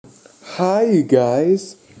Hi you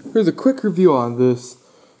guys, here's a quick review on this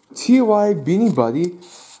TY Beanie Buddy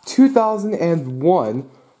 2001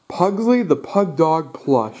 Pugsly the Pug Dog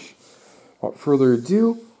Plush. Without further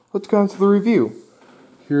ado, let's go on to the review.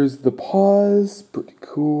 Here's the paws, pretty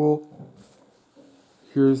cool.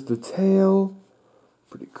 Here's the tail,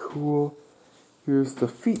 pretty cool. Here's the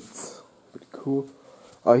feet, pretty cool.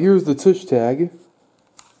 Here's the tush tag.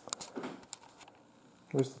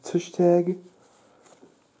 There's the tush tag.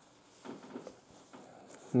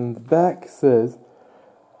 And the back says,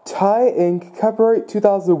 Thai Ink, copyright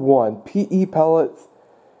 2001, PE pellets,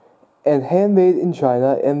 and handmade in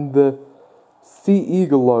China, and the Sea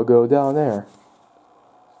Eagle logo down there.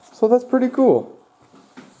 So that's pretty cool.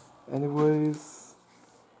 Anyways,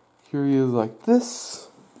 here he is like this,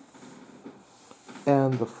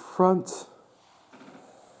 and the front,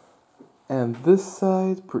 and this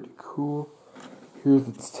side, pretty cool. Here's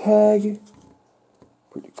its tag,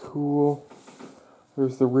 pretty cool.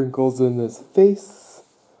 There's the wrinkles in his face,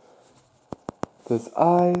 his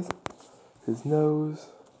eyes, his nose,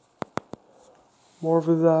 more of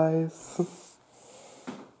his eyes.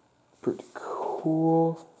 Pretty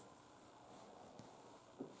cool.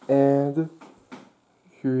 And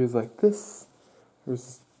here he is like this. There's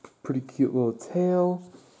this pretty cute little tail.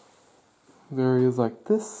 There he is like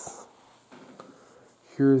this.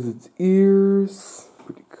 Here's its ears.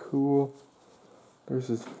 Pretty cool. There's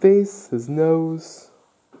his face, his nose.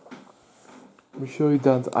 Let me show you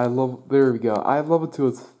down to there we go. I love it to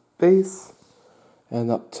its face. And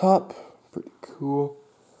up top, pretty cool.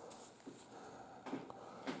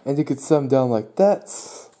 And you could set him down like that.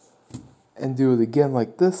 And do it again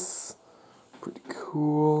like this. Pretty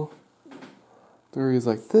cool. There he is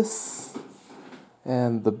like this.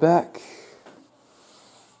 And the back.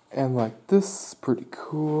 And like this, pretty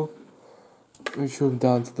cool. Let me show him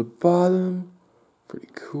down to the bottom. Pretty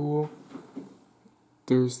cool.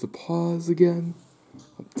 There's the paws again.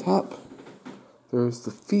 Up top. There's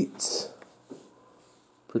the feet.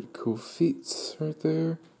 Pretty cool feet right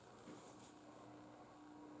there.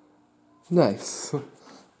 Nice.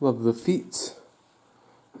 Love the feet.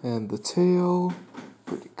 And the tail.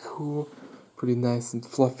 Pretty cool. Pretty nice and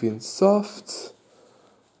fluffy and soft.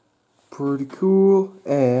 Pretty cool.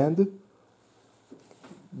 And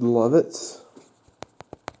love it.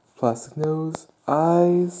 Plastic nose.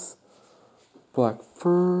 Eyes, black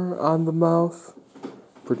fur on the mouth,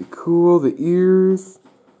 pretty cool. The ears,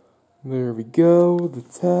 there we go. The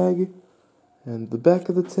tag, and the back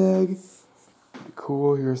of the tag, pretty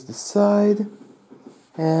cool. Here's the side,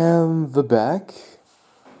 and the back,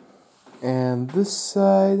 and this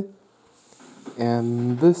side,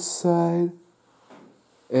 and this side,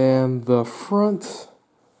 and the front,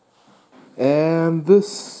 and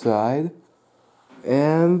this side,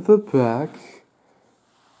 and the back.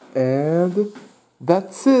 And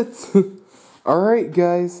that's it. Alright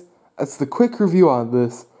guys, that's the quick review on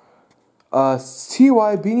this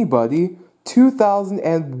TY Beanie Buddy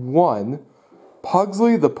 2001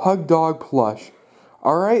 Pugsly the Pug Dog Plush.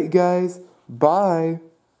 Alright guys, bye.